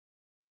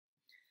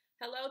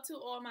Hello to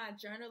all my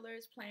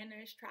journalers,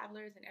 planners,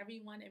 travelers, and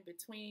everyone in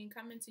between.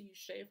 Coming to you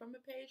straight from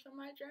a page from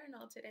my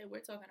journal. Today we're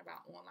talking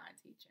about online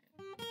teaching.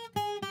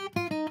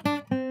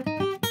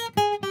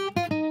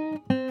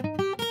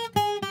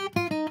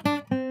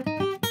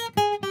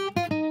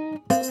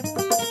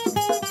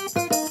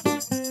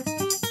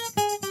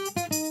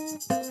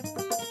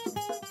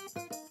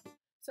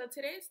 So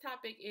today's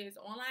topic is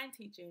online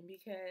teaching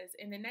because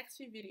in the next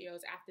few videos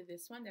after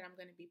this one that I'm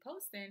going to be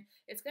posting,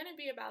 it's going to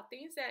be about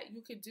things that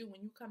you could do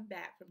when you come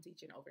back from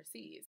teaching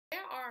overseas.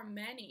 There are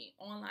many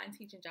online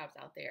teaching jobs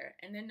out there,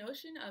 and the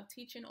notion of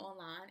teaching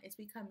online is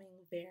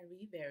becoming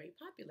very, very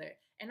popular.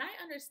 And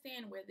I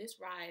understand where this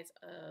rise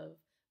of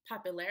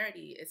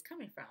popularity is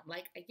coming from.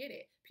 Like, I get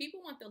it.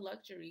 People want the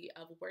luxury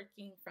of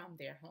working from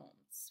their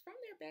homes, from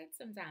their beds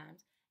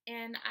sometimes,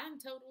 and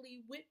I'm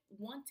totally with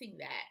wanting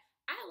that.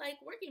 I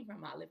like working from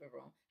my living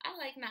room. I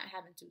like not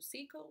having to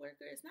see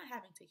coworkers, not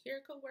having to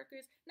hear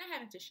coworkers, not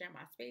having to share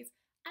my space.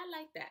 I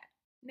like that.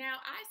 Now,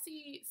 I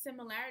see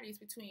similarities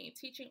between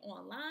teaching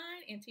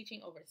online and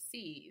teaching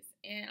overseas,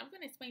 and I'm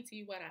going to explain to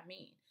you what I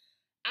mean.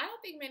 I don't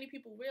think many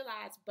people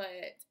realize,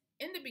 but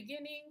in the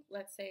beginning,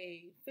 let's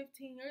say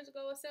 15 years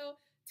ago or so,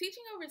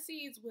 teaching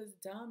overseas was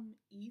dumb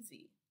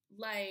easy.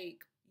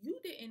 Like, you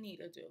didn't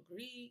need a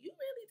degree. You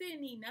really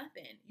didn't need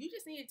nothing. You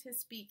just needed to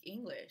speak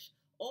English.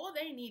 All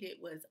they needed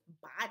was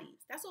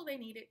bodies. That's all they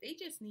needed. They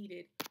just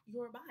needed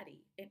your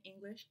body, an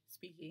English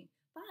speaking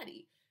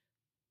body.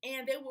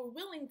 And they were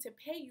willing to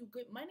pay you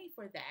good money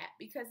for that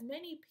because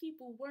many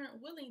people weren't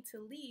willing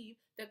to leave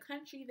the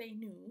country they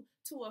knew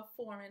to a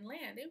foreign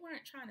land. They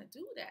weren't trying to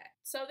do that.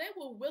 So they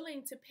were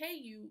willing to pay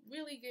you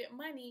really good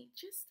money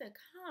just to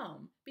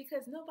come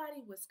because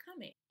nobody was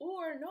coming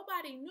or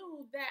nobody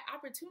knew that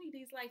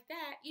opportunities like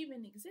that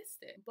even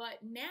existed.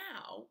 But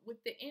now, with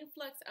the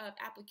influx of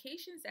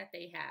applications that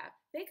they have,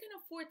 they can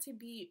afford to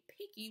be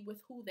picky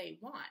with who they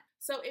want.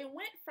 So it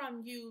went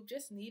from you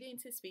just needing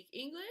to speak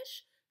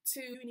English to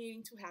you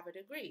needing to have a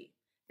degree.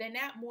 Then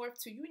that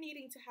morphed to you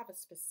needing to have a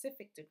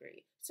specific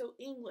degree. So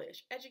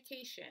English,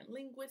 education,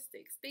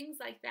 linguistics, things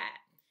like that.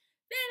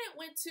 Then it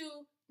went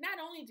to not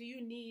only do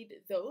you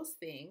need those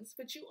things,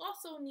 but you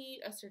also need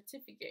a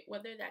certificate,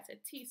 whether that's a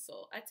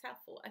TESOL, a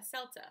TEFL, a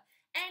CELTA.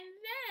 And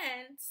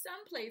then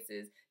some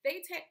places,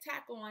 they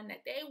tack on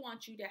that they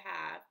want you to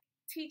have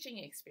teaching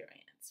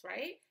experience,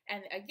 right?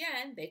 And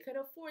again, they could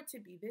afford to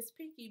be this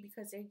picky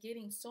because they're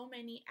getting so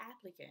many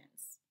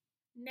applicants.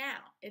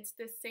 Now, it's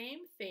the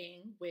same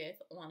thing with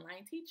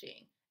online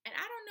teaching. And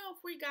I don't know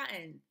if we've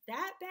gotten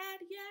that bad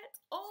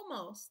yet.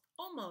 Almost.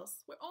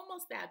 We're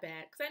almost that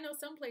bad. Because I know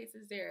some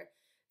places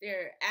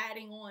they're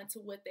adding on to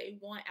what they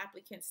want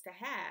applicants to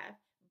have.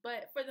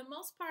 But for the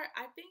most part,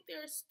 I think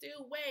there are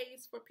still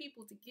ways for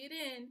people to get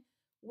in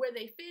where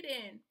they fit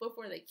in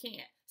before they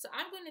can't. So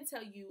I'm going to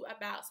tell you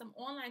about some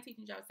online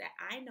teaching jobs that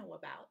I know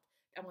about.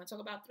 I'm going to talk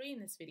about 3 in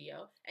this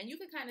video. And you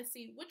can kind of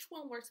see which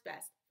one works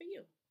best for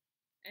you.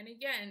 And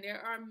again,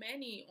 there are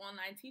many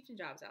online teaching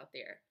jobs out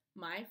there.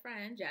 My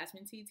friend,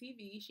 Jasmine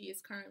TTV, she is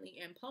currently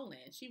in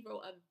Poland. She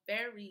wrote a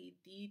very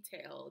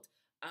detailed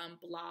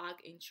blog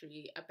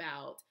entry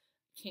about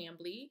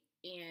Cambly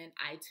and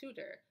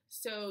iTutor.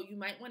 So you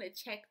might want to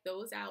check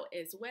those out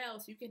as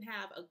well so you can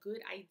have a good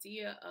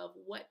idea of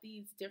what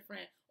these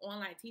different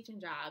online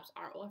teaching jobs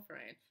are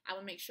offering. I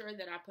will make sure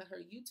that I put her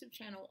YouTube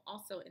channel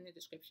also in the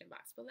description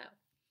box below.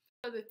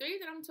 So the 3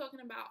 that I'm talking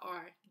about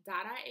are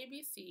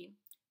DaDaABC,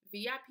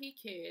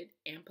 VipKid,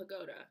 and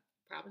Pagoda.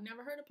 Probably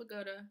never heard of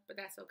Pagoda, but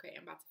that's okay.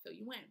 I'm about to fill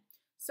you in.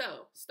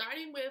 So,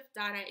 starting with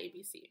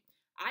DaDaABC.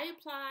 I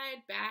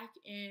applied back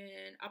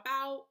in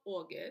about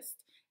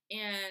August,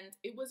 and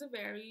it was a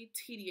very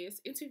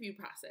tedious interview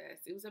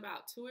process. It was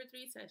about 2 or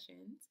 3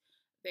 sessions.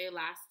 They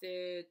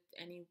lasted,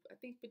 I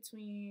think,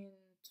 between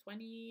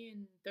 20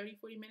 and 30,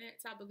 40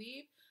 minutes, I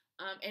believe.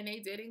 And they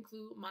did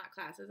include mock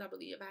classes. I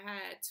believe I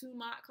had 2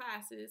 mock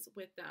classes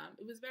with them.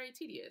 It was very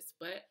tedious,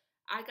 but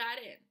I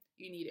got in.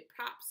 You needed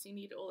props, you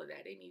needed all of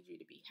that. They need you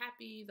to be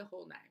happy, the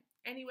whole 9.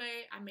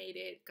 Anyway, I made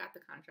it, got the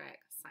contract,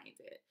 signed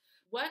it.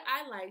 What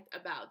I liked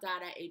about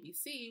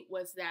DaDaABC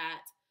was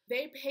that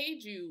they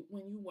paid you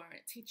when you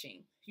weren't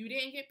teaching. You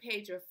didn't get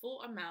paid your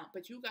full amount,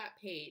 but you got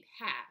paid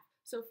half.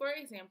 So for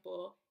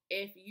example,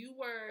 if you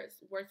were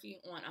working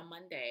on a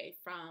Monday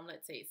from,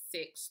 let's say,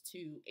 6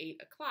 to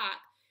 8 o'clock,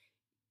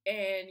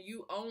 and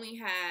you only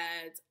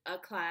had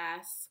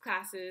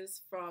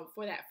classes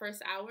for that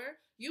first hour,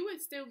 you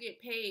would still get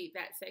paid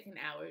that second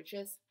hour,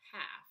 just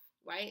half,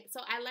 right?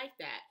 So I like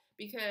that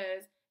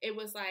because it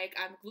was like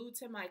I'm glued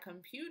to my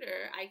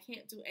computer. I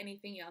can't do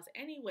anything else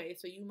anyway,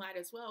 so you might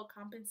as well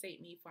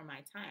compensate me for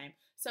my time.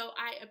 So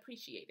I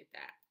appreciated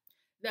that.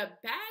 The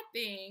bad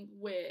thing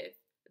with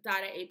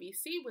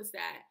DaDaABC was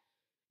that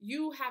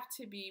you have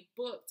to be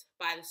booked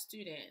by the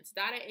students.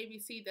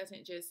 DaDaABC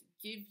doesn't just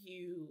give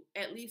you,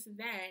 at least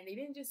then, they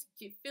didn't just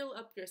fill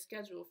up your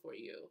schedule for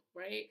you,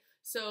 right?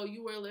 So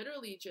you were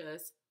literally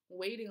just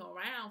waiting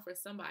around for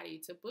somebody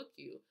to book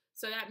you.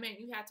 So that meant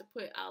you had to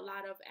put a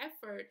lot of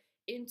effort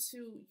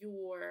into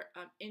your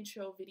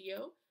intro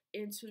video,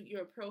 into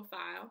your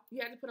profile.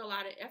 You had to put a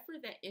lot of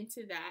effort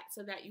into that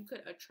so that you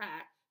could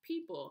attract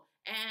people.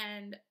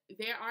 And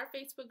there are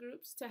Facebook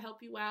groups to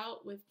help you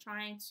out with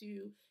trying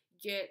to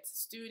get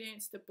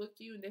students to book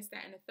you and this,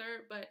 that, and the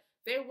third. But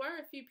there were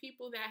a few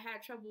people that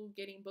had trouble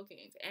getting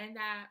bookings, and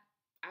that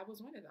I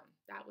was one of them.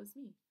 That was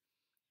me.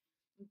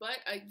 But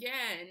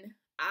again,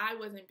 I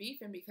wasn't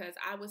beefing because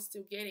I was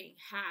still getting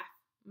half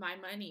my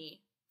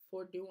money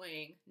for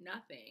doing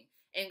nothing.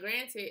 And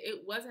granted,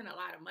 it wasn't a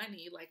lot of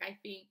money. Like, I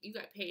think you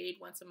got paid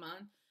once a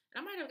month. And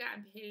I might have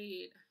gotten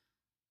paid,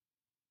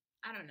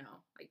 I don't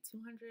know, like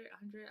 200,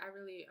 100.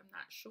 I'm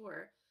not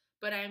sure.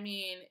 But I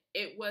mean,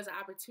 it was an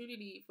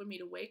opportunity for me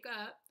to wake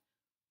up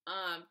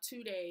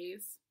 2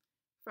 days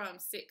from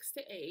 6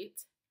 to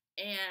 8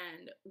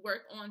 and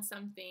work on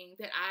something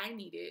that I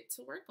needed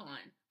to work on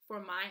for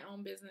my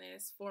own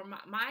business, for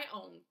my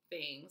own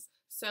things.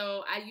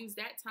 So I used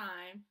that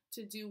time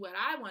to do what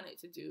I wanted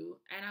to do,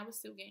 and I was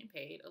still getting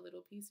paid a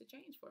little piece of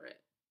change for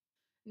it.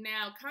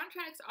 Now,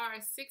 contracts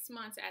are 6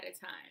 months at a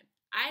time.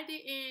 I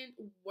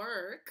didn't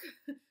work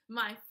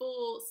my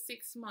full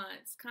 6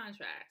 months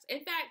contracts. In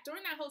fact,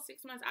 during that whole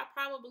 6 months, I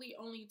probably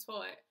only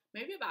taught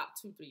maybe about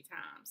 2-3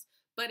 times.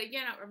 But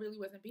again, I really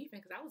wasn't beefing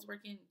because I was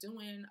working,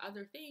 doing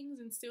other things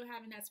and still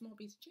having that small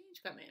piece of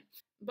change come in.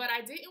 But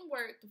I didn't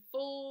work the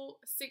full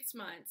 6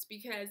 months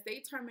because they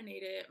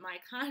terminated my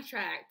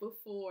contract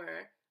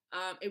before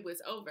it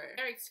was over.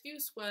 Their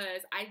excuse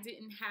was I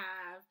didn't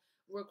have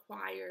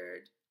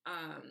required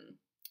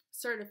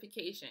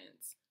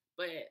certifications.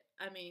 But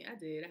I mean, I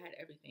did. I had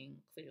everything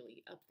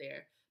clearly up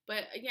there.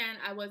 But again,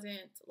 I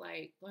wasn't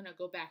like going to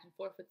go back and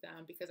forth with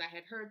them because I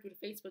had heard through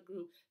the Facebook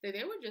group that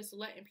they were just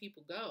letting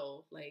people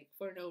go like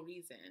for no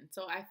reason.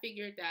 So I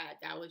figured that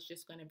that was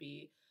just going to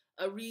be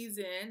a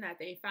reason that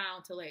they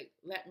found to like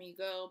let me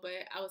go.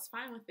 But I was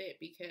fine with it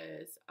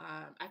because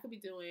I could be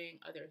doing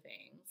other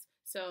things.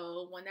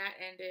 So when that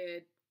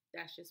ended,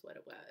 that's just what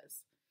it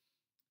was.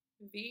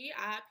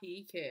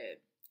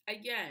 VipKid.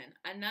 Again,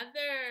 I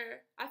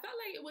felt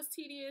like it was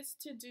tedious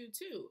to do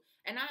too.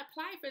 And I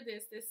applied for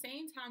this the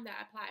same time that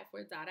I applied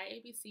for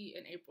DaDaABC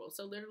in April.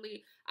 So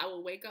literally, I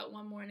will wake up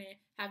one morning,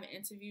 have an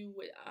interview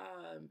with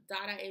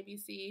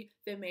DaDaABC,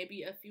 then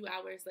maybe a few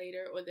hours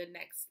later or the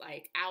next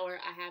like hour,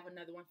 I have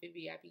another one for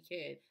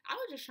VipKid. I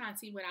was just trying to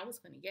see what I was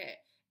going to get.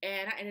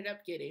 And I ended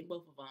up getting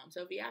both of them.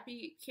 So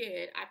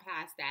VipKid, I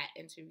passed that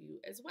interview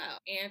as well.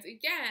 And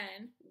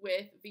again,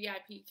 with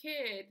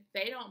VipKid,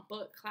 they don't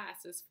book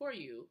classes for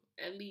you.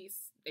 At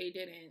least they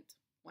didn't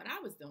when I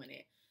was doing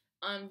it.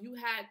 You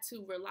had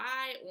to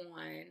rely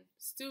on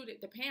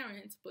the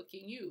parents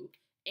booking you.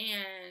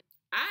 And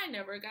I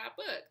never got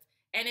booked.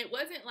 And it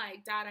wasn't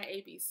like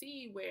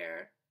DaDaABC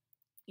where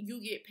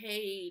you get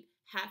paid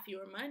half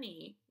your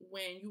money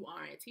when you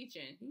aren't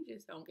teaching. You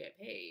just don't get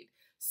paid.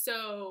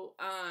 So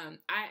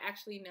I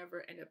actually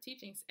never end up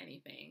teaching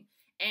anything.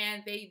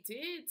 And they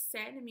did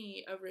send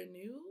me a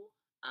renew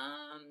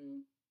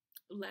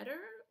letter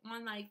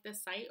on like the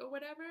site or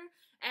whatever.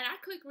 And I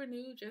clicked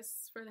renew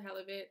just for the hell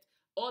of it.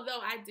 Although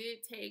I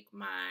did take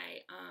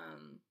my,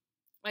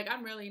 like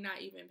I'm really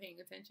not even paying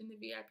attention to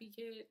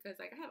VipKid because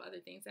like I have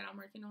other things that I'm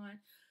working on.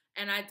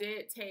 And I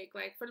did take,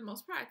 like, for the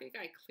most part, I think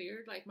I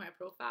cleared, like, my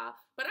profile.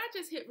 But I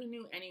just hit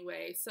renew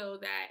anyway so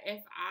that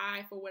if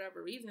I, for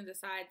whatever reason,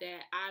 decide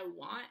that I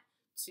want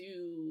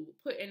to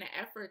put in an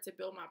effort to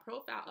build my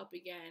profile up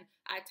again,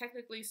 I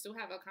technically still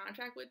have a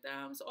contract with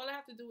them. So all I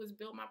have to do is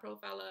build my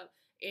profile up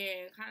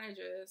and kind of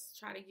just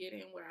try to get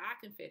in where I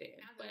can fit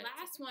in. Now, the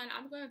last one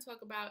I'm going to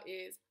talk about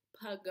is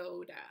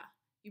Pagoda.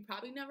 You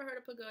probably never heard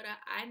of Pagoda.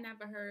 I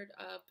never heard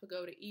of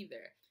Pagoda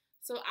either.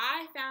 So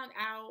I found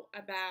out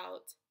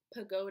about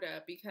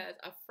Pagoda because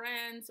a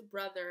friend's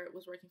brother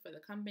was working for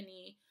the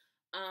company.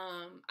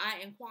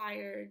 I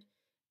inquired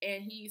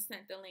and he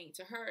sent the link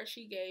to her.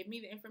 She gave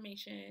me the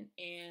information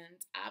and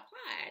I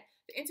applied.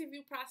 The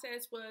interview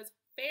process was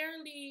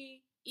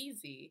fairly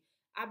easy.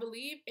 I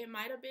believe it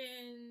might have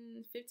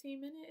been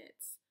 15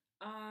 minutes.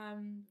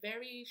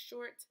 Very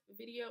short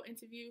video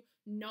interview,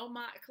 no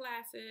mock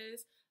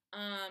classes.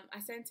 I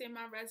sent in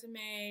my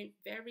resume,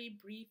 very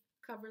brief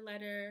cover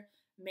letter.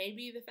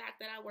 Maybe the fact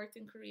that I worked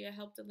in Korea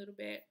helped a little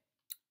bit.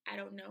 I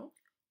don't know.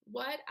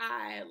 What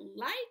I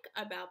like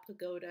about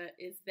Pagoda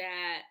is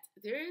that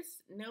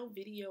there's no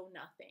video,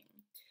 nothing.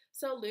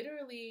 So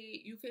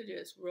literally, you could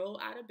just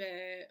roll out of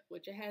bed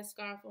with your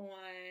headscarf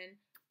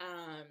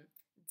on,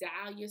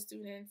 dial your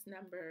student's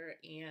number,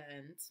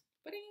 and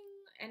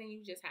then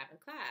you just have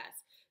a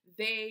class.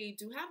 They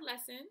do have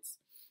lessons.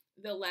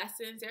 The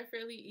lessons are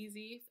fairly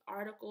easy,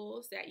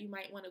 articles that you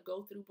might want to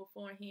go through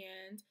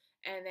beforehand,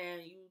 and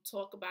then you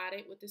talk about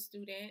it with the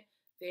student.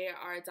 There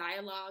are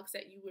dialogues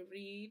that you would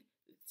read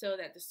so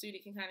that the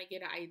student can kind of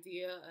get an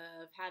idea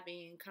of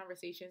having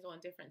conversations on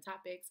different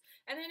topics.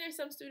 And then there's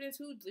some students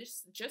who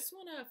just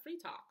want to free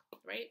talk,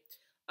 right?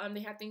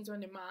 They have things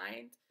on their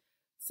mind.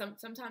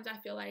 Sometimes I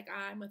feel like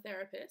I'm a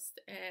therapist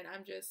and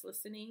I'm just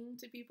listening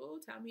to people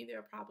tell me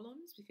their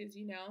problems because,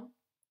 you know,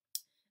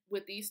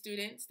 with these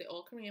students, they're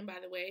all Korean, by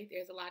the way,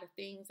 there's a lot of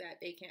things that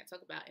they can't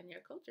talk about in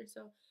their culture.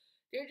 So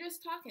they're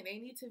just talking. They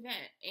need to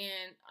vent,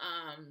 and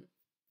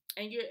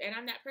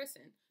I'm that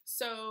person.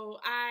 So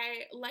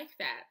I like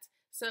that.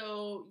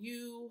 So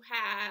you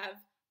have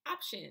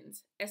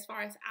options as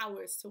far as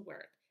hours to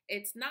work.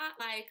 It's not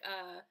like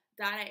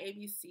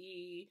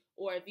DaDaABC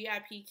or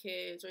VIP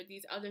Kids or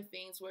these other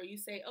things where you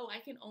say, oh, I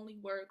can only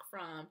work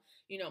from,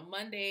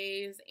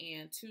 Mondays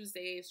and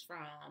Tuesdays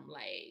from 5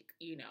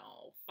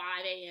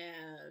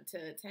 a.m.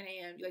 to 10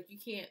 a.m. Like, you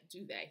can't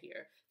do that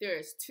here.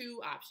 There's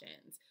two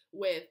options.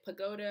 With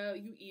Pagoda,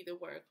 you either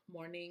work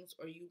mornings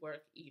or you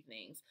work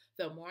evenings.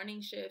 The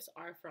morning shifts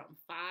are from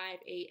 5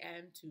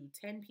 a.m. to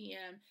 10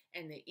 p.m.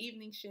 and the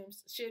evening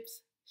shifts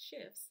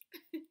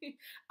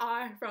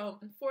are from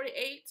 4 to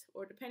 8,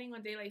 or depending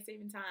on daylight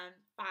saving time,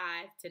 5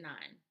 to 9.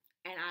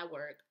 And I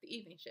work the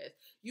evening shift.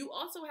 You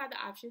also have the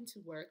option to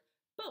work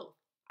both.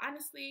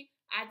 Honestly,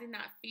 I did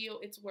not feel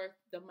it's worth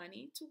the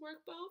money to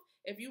work both.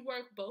 If you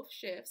work both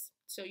shifts,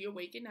 so you're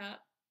waking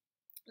up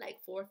like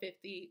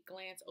 4:50,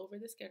 glance over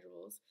the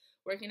schedules,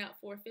 working out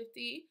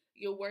 4:50,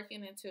 you're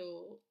working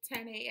until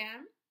 10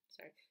 a.m.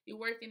 You're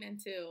working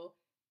until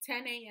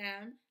 10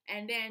 a.m.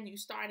 and then you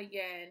start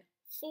again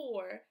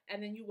 4,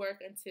 and then you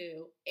work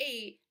until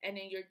 8, and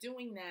then you're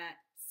doing that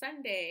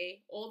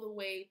Sunday all the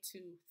way to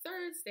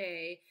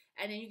Thursday,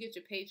 and then you get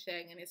your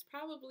paycheck, and it's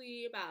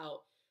probably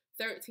about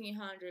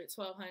 $1,300,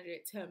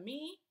 $1,200. To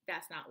me,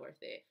 that's not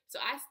worth it. So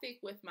I stick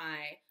with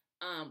my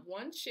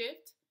one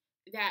shift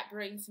that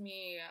brings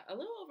me a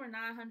little over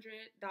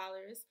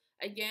 $900.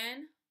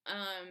 Again,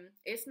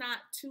 it's not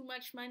too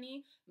much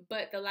money,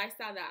 but the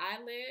lifestyle that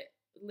I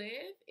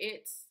live,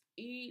 it's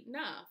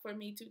enough for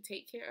me to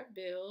take care of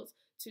bills,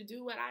 to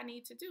do what I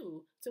need to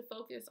do, to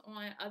focus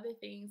on other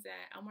things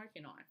that I'm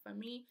working on. For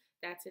me,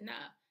 that's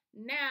enough.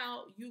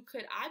 Now, you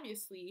could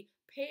obviously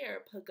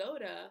pair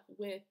Pagoda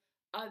with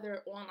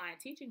other online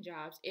teaching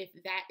jobs. If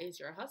that is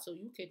your hustle,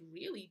 you could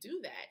really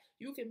do that.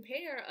 You can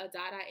pair a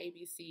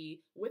DaDaABC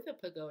with a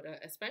Pagoda,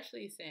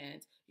 especially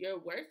since you're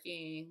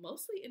working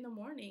mostly in the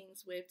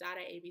mornings with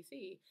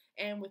DaDaABC,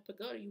 and with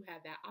Pagoda you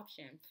have that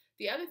option.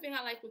 The other thing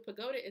I like with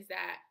Pagoda is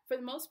that for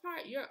the most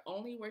part you're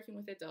only working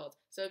with adults.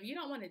 So if you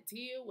don't want to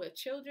deal with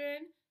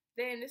children,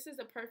 then this is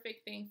a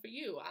perfect thing for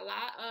you. A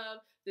lot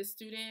of the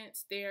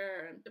students, they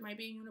might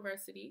be in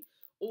university,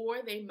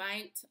 or they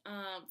might,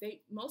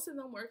 most of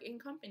them work in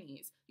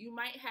companies. You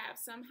might have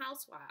some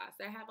housewives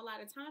that have a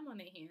lot of time on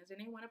their hands and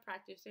they want to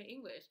practice their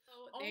English.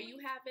 So there you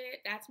have it.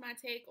 That's my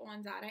take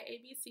on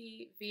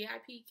DaDaABC,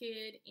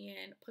 VipKid,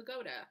 and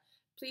Pagoda.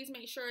 Please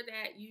make sure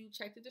that you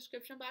check the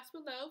description box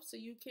below so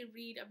you can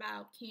read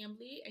about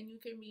Cambly and you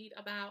can read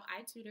about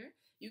iTutor.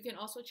 You can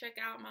also check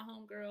out my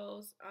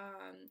homegirl's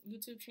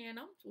YouTube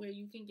channel where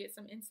you can get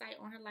some insight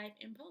on her life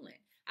in Poland.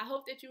 I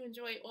hope that you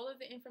enjoyed all of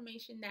the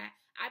information that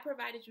I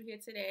provided you here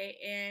today.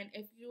 And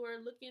if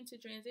you're looking to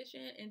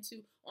transition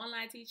into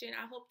online teaching,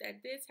 I hope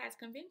that this has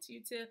convinced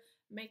you to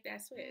make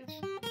that switch.